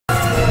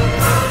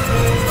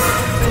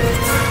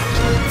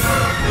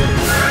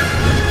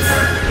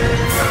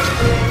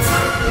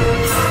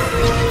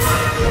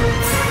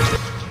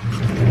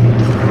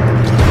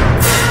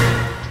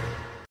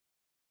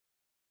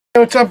Hey,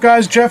 what's up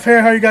guys? Jeff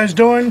here. How you guys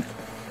doing?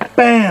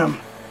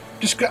 Bam!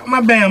 Just got my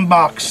BAM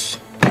box.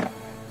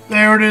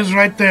 There it is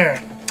right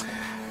there.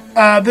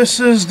 This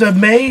is the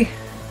May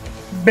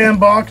BAM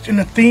box and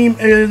the theme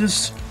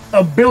is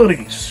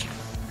abilities.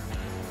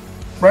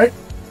 Right?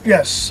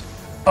 Yes.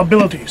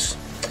 Abilities.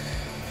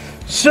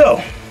 So,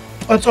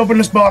 let's open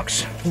this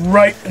box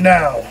right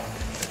now.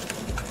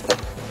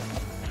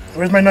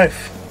 Where's my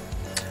knife?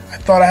 I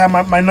thought I had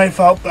my knife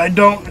out, but I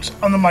don't. It's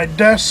under my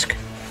desk,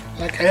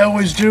 like I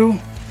always do.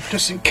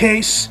 Just in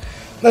case.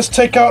 Let's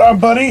take out our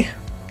buddy,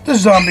 the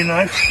zombie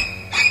knife.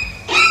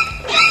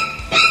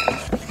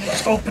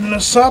 Let's open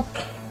this up.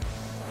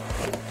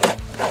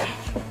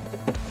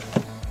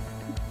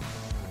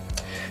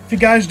 If you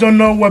guys don't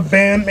know what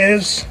BAM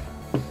is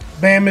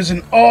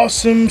an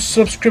awesome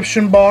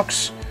subscription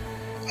box.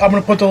 I'm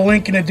going to put the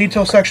link in the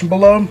detail section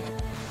below.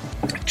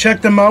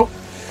 Check them out.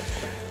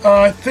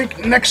 I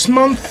think next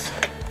month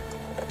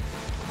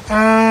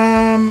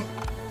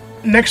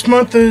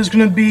is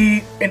going to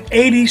be an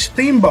 80s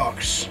theme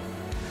box,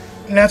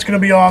 and that's going to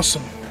be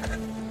awesome.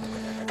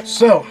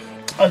 So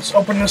let's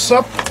open this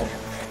up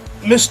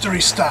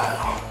mystery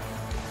style.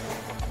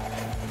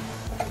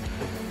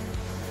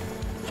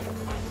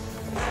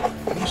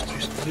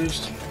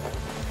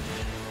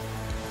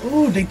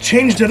 Ooh, they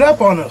changed it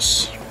up on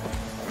us.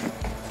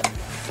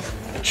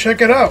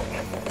 Check it out.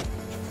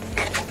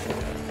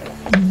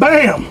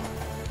 Bam!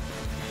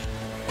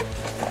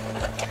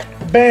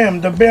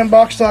 BAM, the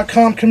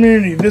BAMbox.com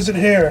community. Visit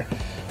here.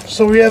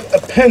 So we have a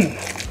pin.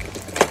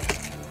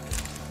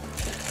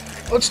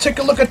 Let's take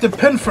a look at the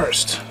pin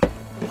first.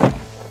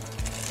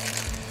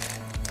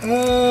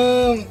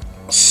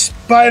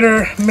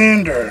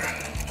 Spider-Mander.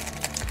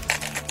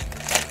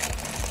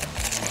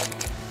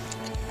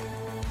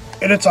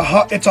 And it's a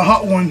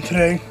hot one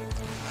today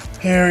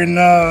here in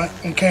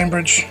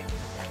Cambridge.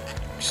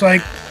 It's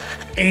like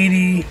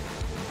 80,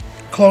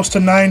 close to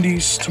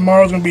 90s.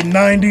 Tomorrow's gonna be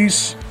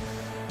 90s.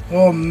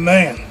 Oh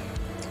man.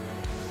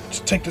 Let's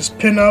take this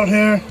pin out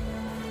here.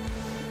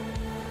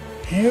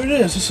 Here it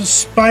is. This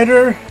is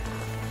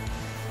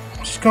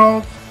what's it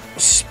called?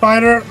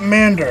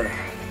 Spider-Mander.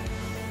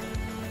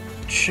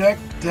 Check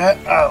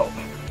that out.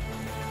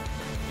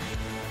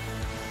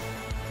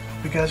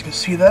 Hope you guys can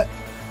see that.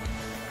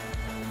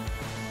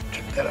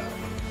 Check that out.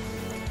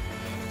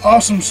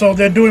 Awesome. So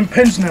they're doing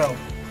pins now.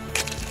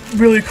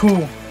 Really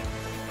cool.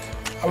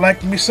 I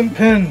like me some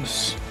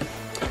pins.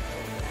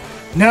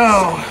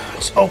 Now,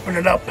 let's open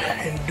it up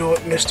and do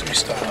it mystery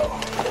style.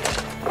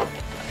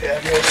 Yeah,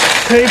 there's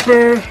some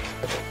paper.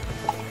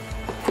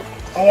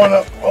 I want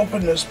to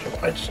open this. There we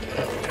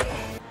go.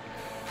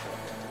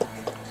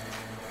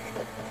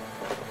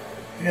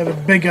 Yeah, the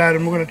big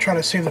item. We're going to try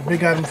to save the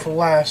big item for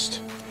last.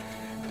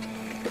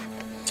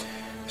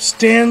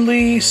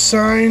 Stanley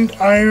signed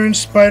Iron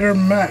Spider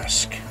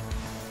mask.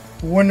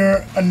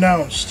 Winner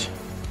announced.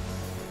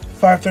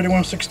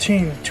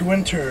 5/31/16 to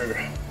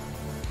enter.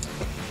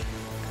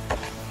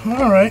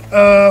 Alright,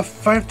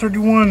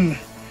 5/31.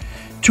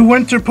 To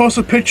enter, post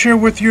a picture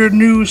with your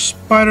new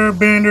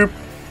Spider-Mander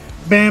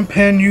BAM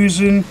pen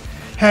using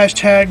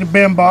hashtag the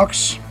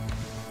BAMbox.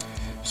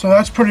 So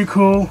that's pretty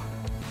cool.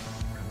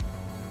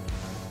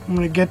 I'm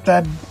going to get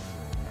that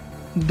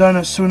done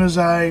as soon as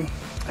I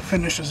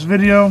finish this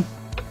video.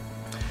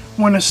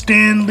 Want a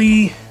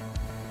Stanley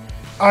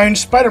Iron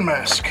Spider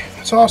mask.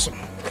 That's awesome.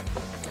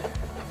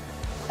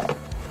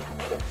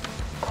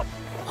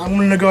 I'm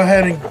going to go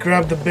ahead and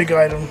grab the big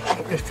item.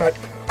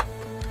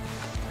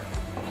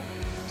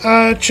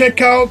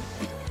 Check out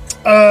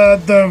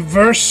the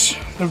Verse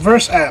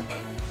app.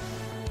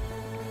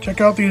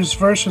 Check out these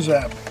Verses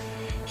app.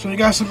 So you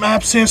got some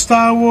apps here: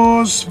 Star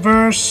Wars,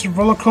 Verse,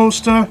 Roller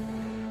Coaster,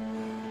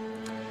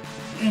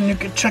 and you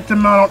can check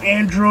them out on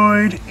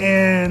Android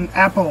and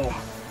Apple.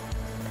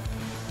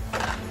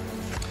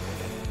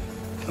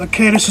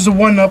 Okay, this is a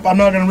 1-up. I'm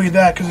not going to read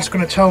that because it's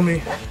going to tell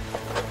me.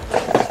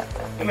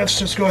 Let's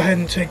just go ahead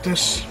and take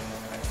this.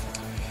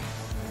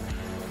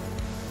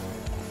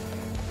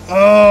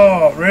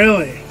 Oh,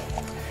 really?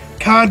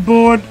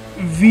 Cardboard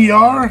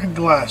VR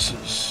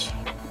glasses.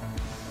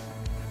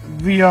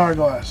 VR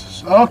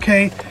glasses.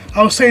 Okay,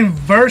 I was saying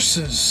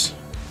Versus.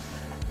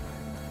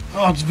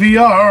 Oh, it's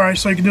VR. Alright,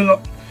 so you can do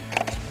that.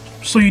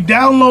 So you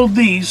download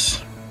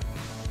these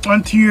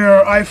onto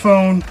your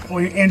iPhone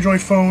or your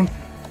Android phone.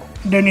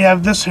 And then you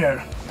have this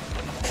here.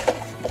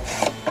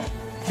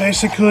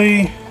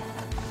 Basically,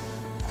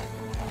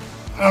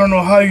 I don't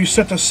know how you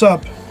set this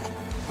up.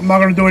 I'm not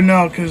going to do it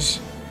now because,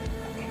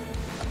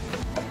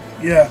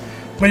 yeah.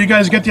 But you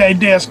guys get the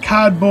idea. It's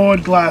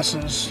cardboard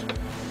glasses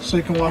so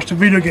you can watch the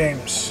video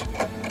games.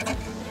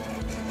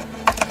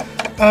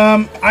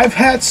 I've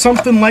had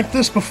something like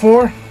this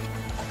before.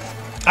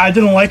 I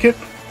didn't like it.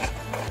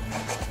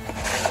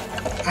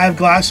 I have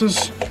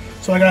glasses,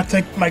 so I got to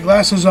take my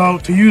glasses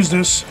out to use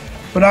this.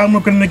 But I'm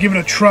going to give it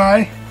a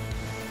try.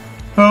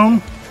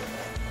 Boom.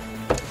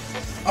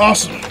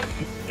 Awesome.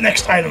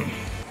 Next item.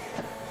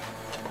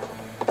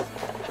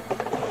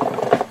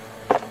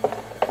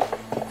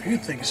 Few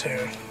things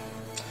here.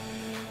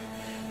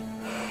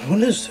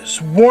 What is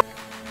this?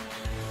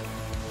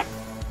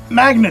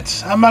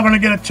 Magnets. I'm not going to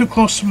get it too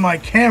close to my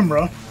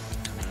camera.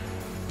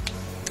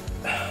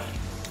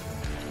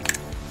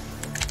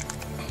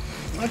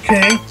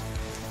 Okay.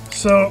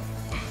 So,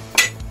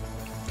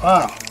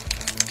 wow.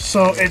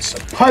 So it's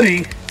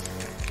putty,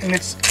 and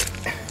it's,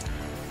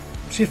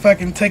 see if I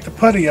can take the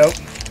putty out.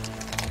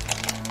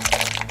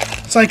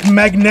 It's like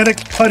magnetic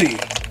putty.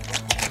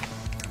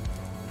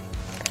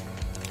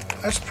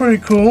 That's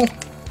pretty cool.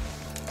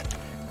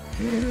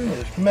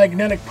 Yeah,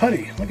 magnetic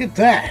putty. Look at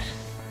that.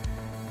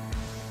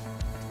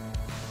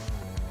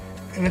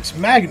 And it's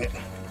magnet.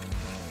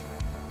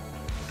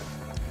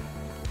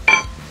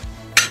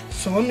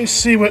 So let me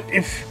see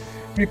if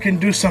we can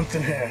do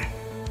something here.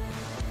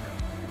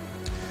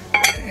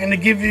 And to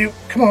give you,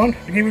 come on,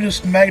 to give you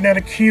this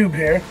magnetic cube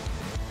here.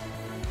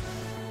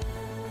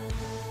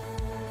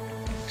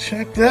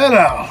 Check that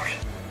out.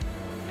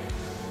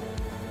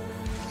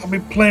 I'll be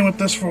playing with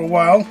this for a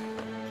while.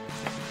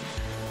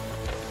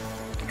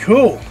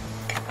 Cool.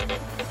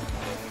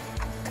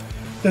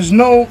 There's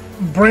no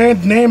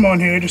brand name on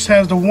here, it just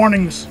has the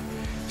warnings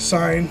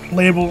sign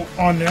label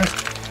on there.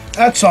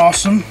 That's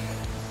awesome.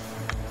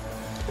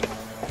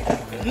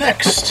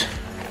 Next.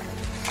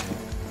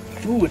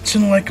 Ooh, it's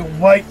in like a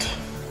white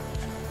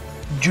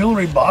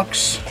jewelry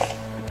box.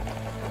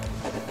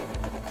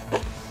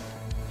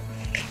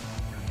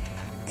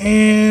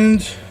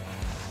 And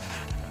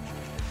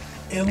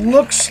it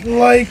looks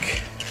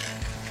like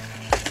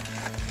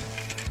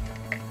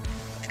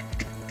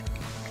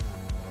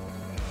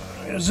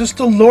is this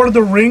the Lord of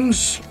the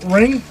Rings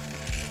ring?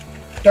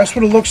 That's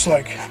what it looks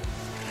like.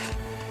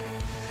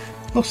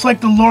 Looks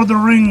like the Lord of the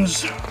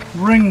Rings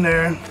ring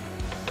there.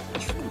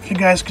 If you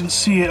guys can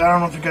see it, I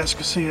don't know if you guys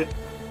can see it.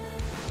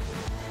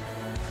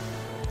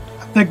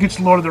 I think it's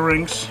Lord of the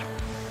Rings.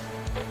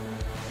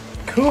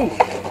 Cool.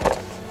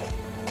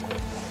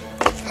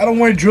 I don't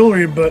wear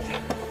jewelry, but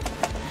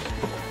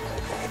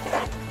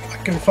I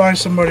can find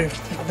somebody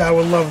that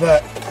would love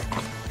that.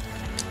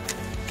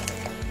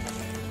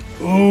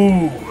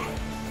 Ooh.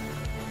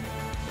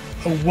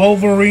 A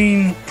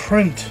Wolverine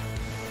print.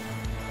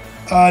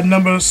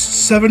 Number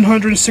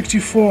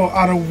 764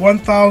 out of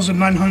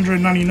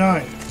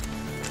 1,999.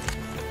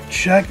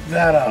 Check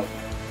that out.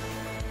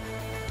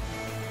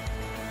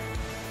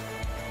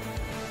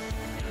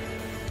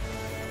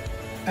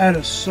 That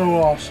is so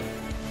awesome.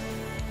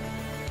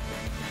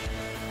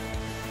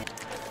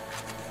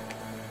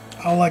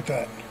 I like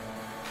that.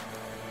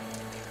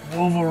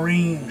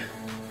 Wolverine.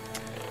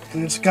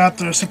 And it's got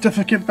the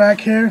certificate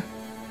back here.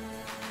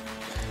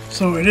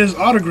 So it is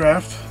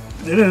autographed.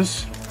 It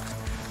is.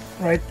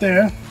 Right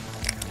there.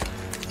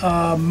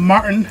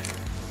 Martin.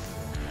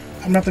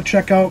 I'm going to have to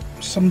check out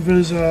some of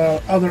his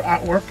other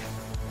artwork.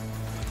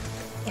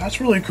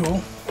 That's really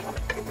cool.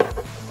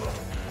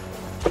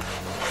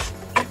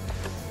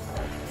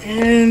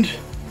 And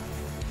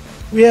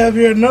we have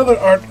here another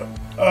art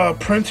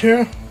print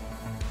here.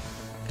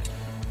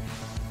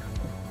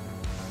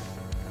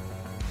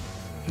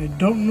 I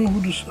don't know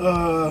who this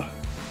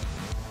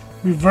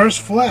Reverse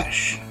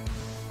Flash.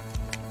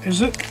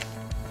 Is it?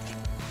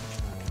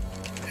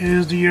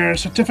 Here's the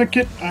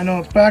certificate. I know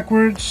it's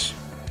backwards.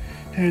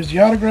 Here's the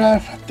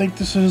autograph. I think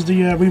this is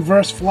the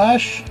Reverse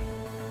Flash.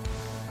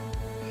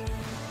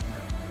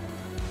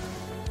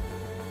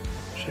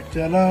 Check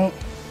that out.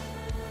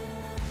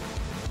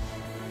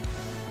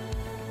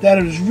 That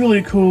is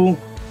really cool.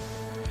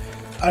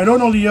 I don't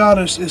know the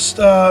artist. It's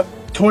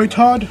Toy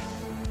Todd.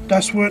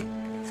 That's what it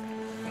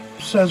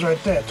says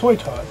right there. Toy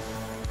Todd.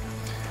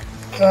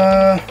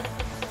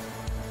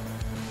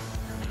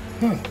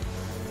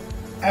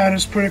 That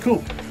is pretty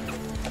cool.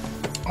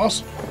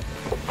 Awesome.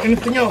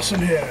 Anything else in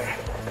here?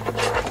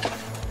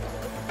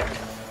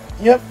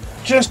 Yep,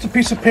 just a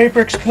piece of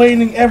paper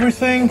explaining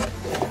everything,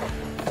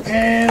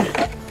 and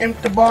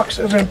the box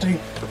is empty.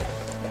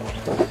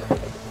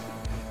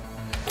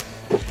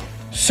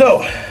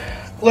 So,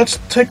 let's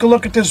take a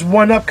look at this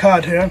 1-up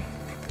card here.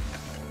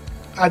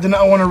 I did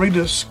not want to read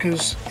this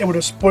because it would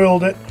have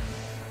spoiled it.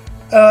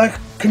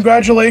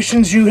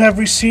 Congratulations, you have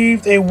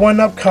received a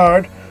 1-up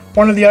card.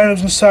 One of the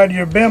items inside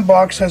your band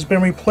box has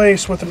been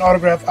replaced with an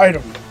autographed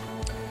item.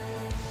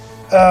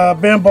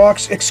 Band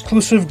box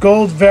exclusive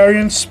gold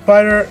variant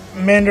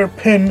Spider-Mander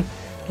pin,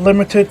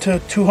 limited to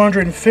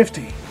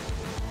 250.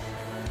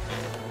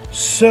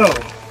 So,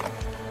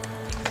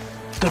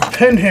 the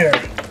pin here.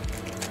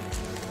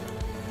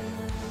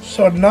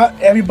 So not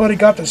everybody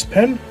got this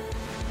pin?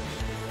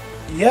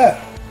 Yeah.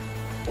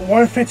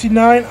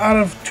 159 out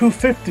of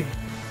 250.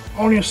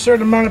 Only a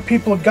certain amount of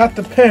people got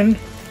the pin.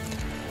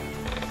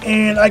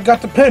 And I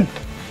got the pin.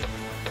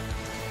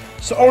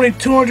 So only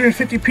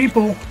 250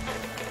 people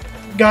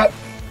got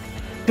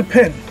the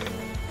pin.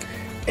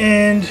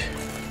 And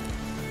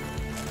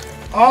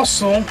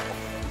also,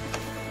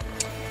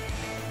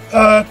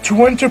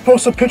 to enter,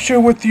 post a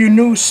picture with your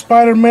new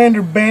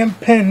Spider-Mander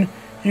band pin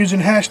using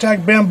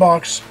hashtag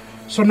bandbox.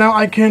 So now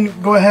I can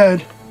go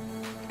ahead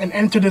and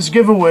enter this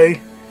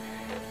giveaway,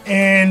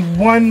 and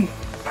one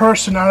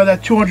person out of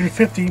that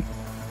 250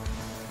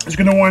 is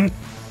going to win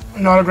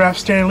an autographed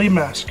Stan Lee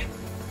mask.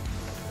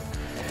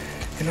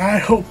 And I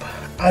hope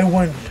I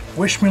win.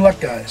 Wish me luck,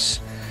 guys.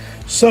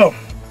 So,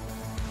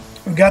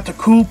 we got the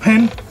cool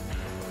pin,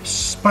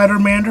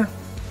 Spider-Mander.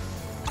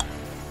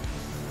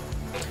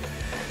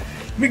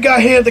 We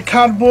got here the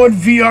cardboard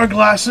VR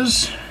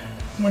glasses,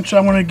 which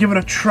I'm going to give it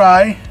a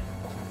try.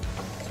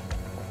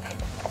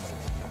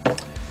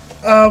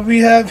 We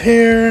have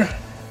here,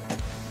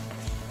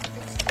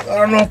 I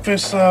don't know if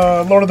it's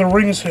Lord of the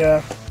Rings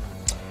here.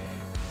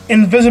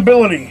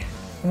 Invisibility.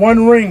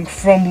 One ring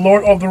from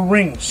Lord of the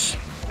Rings.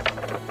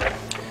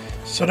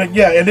 So that,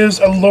 yeah, it is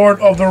a Lord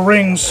of the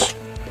Rings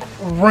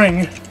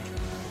ring.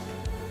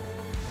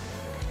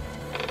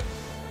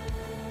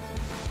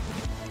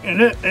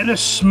 And it is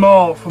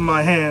small for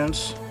my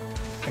hands.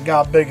 I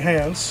got big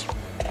hands.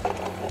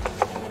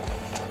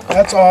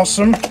 That's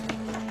awesome.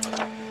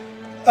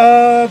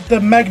 The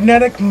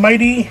magnetic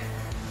mighty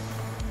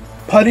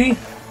putty.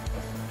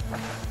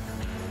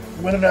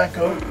 Where did that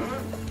go?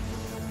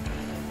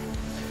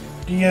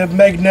 The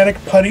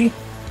magnetic putty. You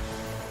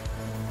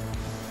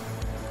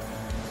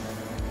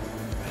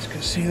guys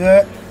can see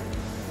that.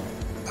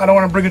 I don't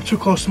want to bring it too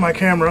close to my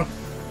camera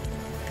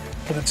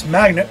because it's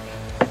magnet.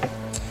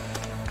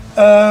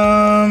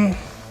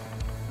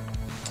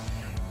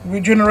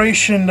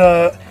 Regeneration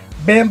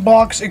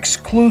Bandbox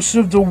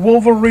exclusive, the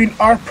Wolverine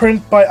art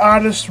print by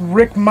artist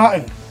Rick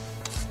Martin.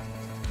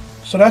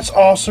 So that's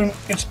awesome.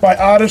 It's by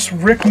artist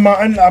Rick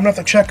Martin. I'm gonna have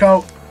to check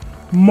out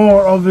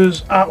more of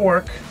his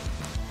artwork.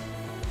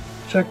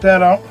 Check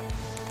that out.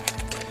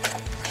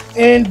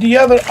 And the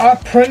other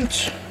art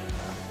print,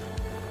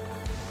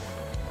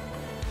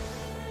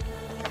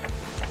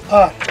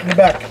 in the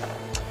back,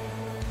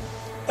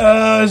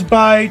 is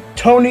by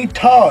Tony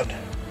Todd.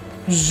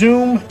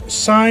 Zoom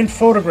signed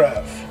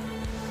photograph.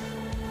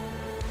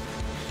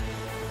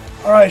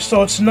 Alright,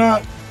 so it's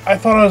not, I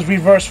thought it was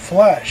reverse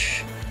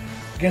flash.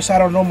 Guess I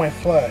don't know my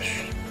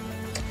Flash.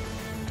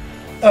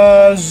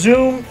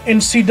 Zoom in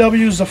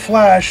CW's The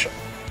Flash,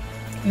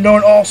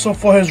 known also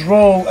for his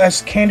role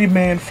as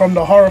Candyman from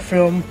the horror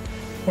film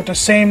with the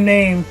same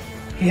name.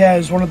 He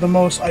has one of the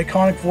most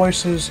iconic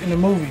voices in the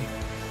movie.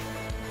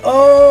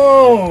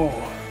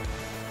 Oh!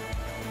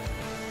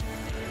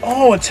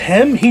 Oh, it's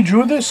him? He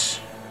drew this?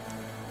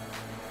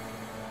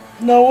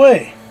 No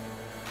way.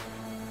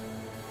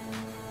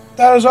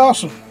 That is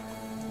awesome.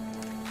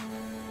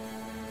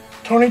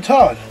 Tony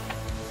Todd.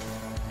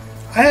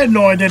 I had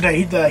no idea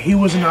that he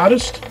was an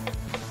artist.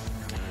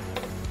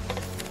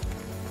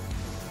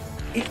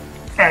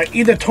 Alright,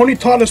 either Tony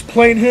Todd is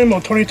playing him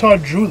or Tony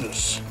Todd drew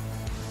this.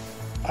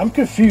 I'm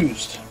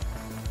confused.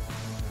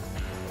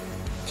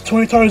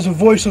 Tony Todd is the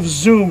voice of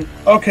Zoom.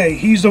 Okay,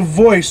 he's the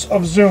voice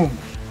of Zoom.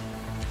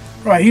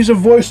 Right, he's the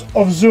voice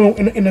of Zoom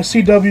in the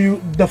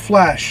CW The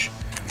Flash.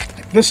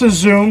 This is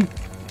Zoom.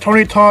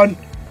 Tony Todd,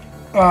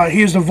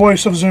 he is the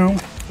voice of Zoom.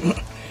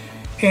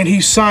 And he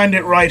signed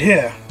it right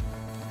here.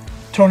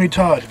 Tony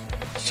Todd.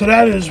 So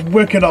that is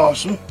wicked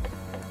awesome.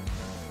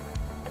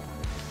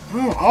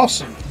 Oh,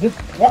 awesome.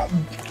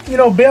 You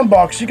know,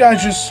 Bandbox, you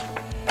guys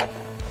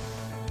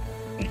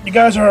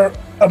are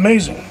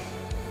amazing.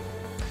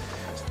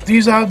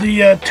 These are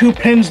the two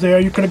pins there.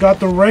 You could have got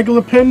the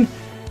regular pin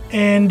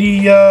and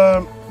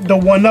the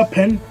one-up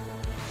pin.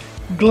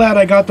 Glad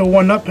I got the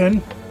one-up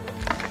pin,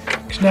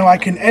 because now I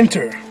can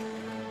enter.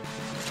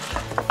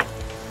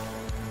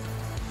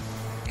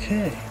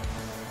 Okay.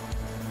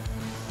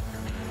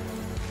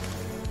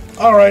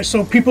 Alright,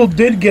 so people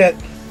did get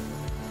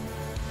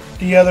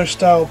the other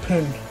style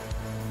pin.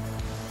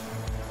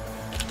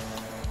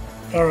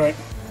 Alright.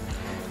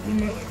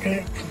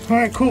 Okay.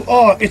 Alright, cool.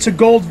 Oh, it's a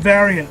gold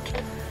variant.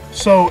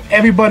 So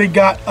everybody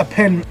got a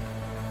pin,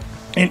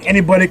 and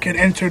anybody can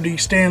enter the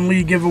Stan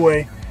Lee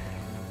giveaway.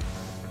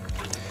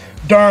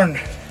 Darn.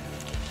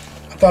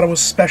 I thought it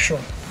was special.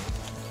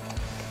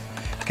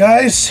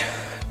 Guys,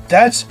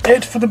 that's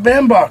it for the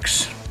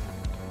Bandbox.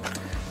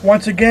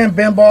 Once again,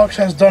 Bandbox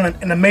has done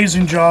an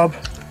amazing job.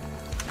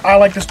 I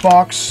like this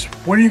box.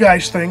 What do you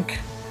guys think?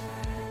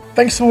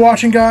 Thanks for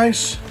watching,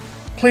 guys.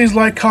 Please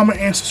like, comment,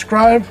 and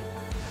subscribe.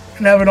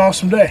 And have an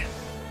awesome day.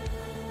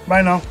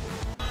 Bye now.